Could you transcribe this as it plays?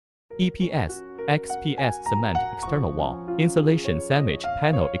EPS, XPS cement external wall, insulation sandwich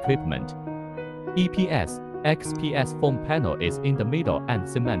panel equipment. EPS, XPS foam panel is in the middle and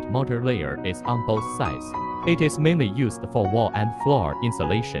cement mortar layer is on both sides. It is mainly used for wall and floor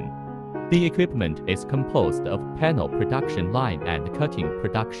insulation. The equipment is composed of panel production line and cutting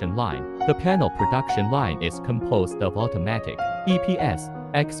production line. The panel production line is composed of automatic EPS,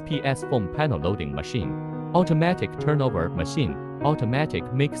 XPS foam panel loading machine, automatic turnover machine,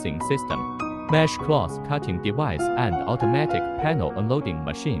 automatic mixing system, mesh cloth cutting device and automatic panel unloading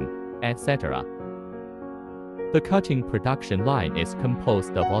machine, etc. The cutting production line is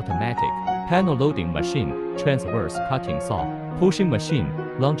composed of automatic panel loading machine, transverse cutting saw, pushing machine,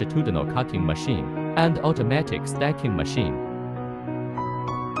 longitudinal cutting machine, and automatic stacking machine.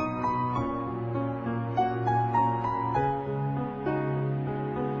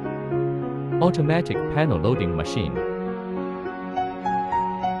 Automatic panel loading machine.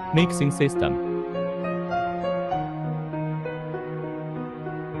 Mixing system.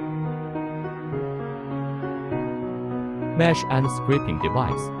 Mesh and scraping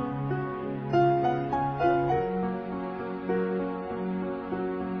device.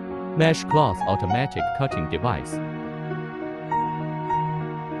 Mesh cloth automatic cutting device.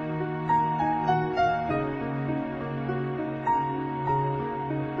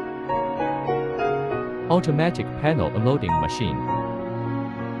 Automatic panel unloading machine.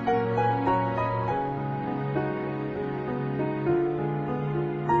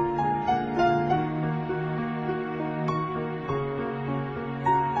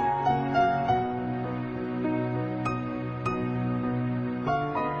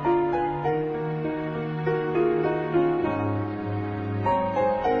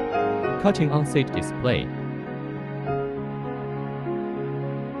 Cutting on-seat display.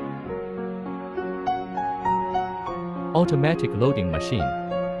 Automatic loading machine.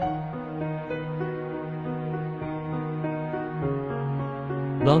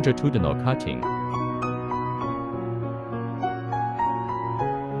 Longitudinal cutting.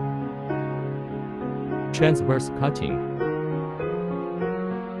 Transverse cutting.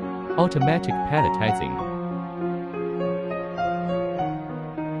 Automatic palletizing.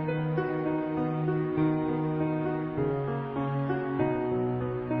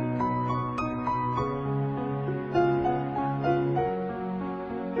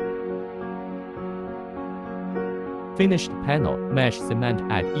 Finished panel, mesh cement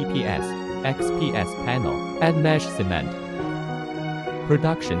at EPS, XPS panel, add mesh cement.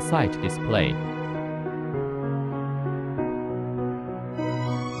 Production site display.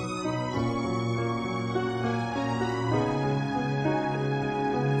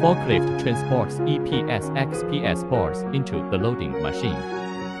 Forklift transports EPS, XPS boards into the loading machine.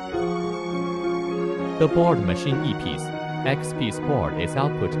 The board machine EPS, XPS board is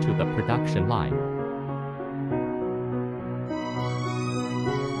output to the production line.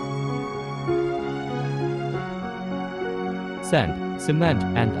 Sand, cement,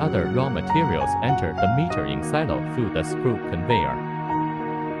 and other raw materials enter the metering silo through the screw conveyor.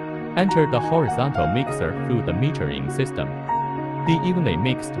 Enter the horizontal mixer through the metering system. The evenly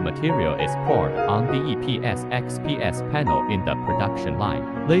mixed material is poured on the EPS XPS panel in the production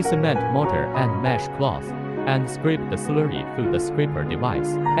line. Lay cement mortar and mesh cloth, and scrape the slurry through the scraper device.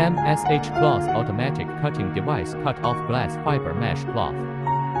 MSH cloth automatic cutting device cut off glass fiber mesh cloth.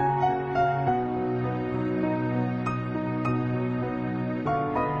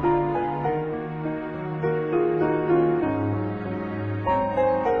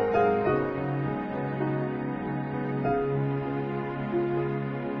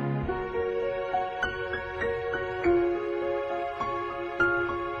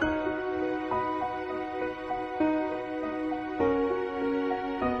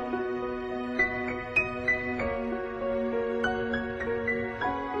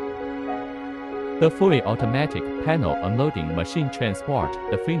 The fully automatic panel unloading machine transport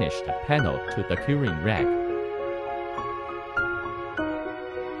the finished panel to the curing rack.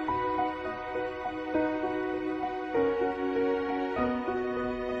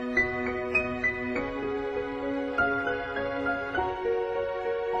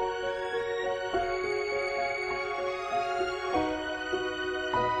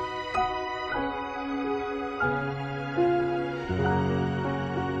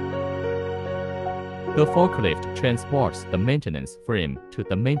 The forklift transports the maintenance frame to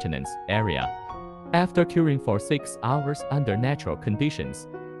the maintenance area. After curing for 6 hours under natural conditions,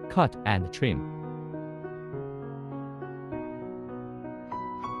 cut and trim.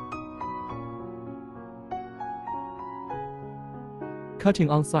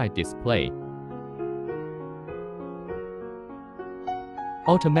 Cutting on-site display.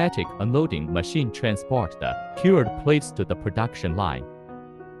 Automatic unloading machine transport the cured plates to the production line.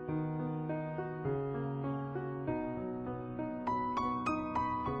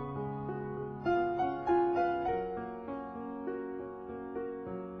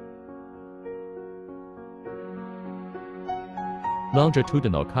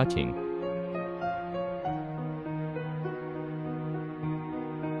 Longitudinal cutting.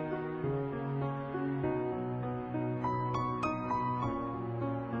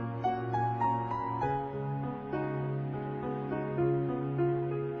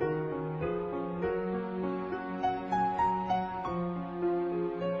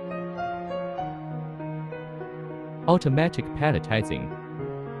 Automatic palletizing.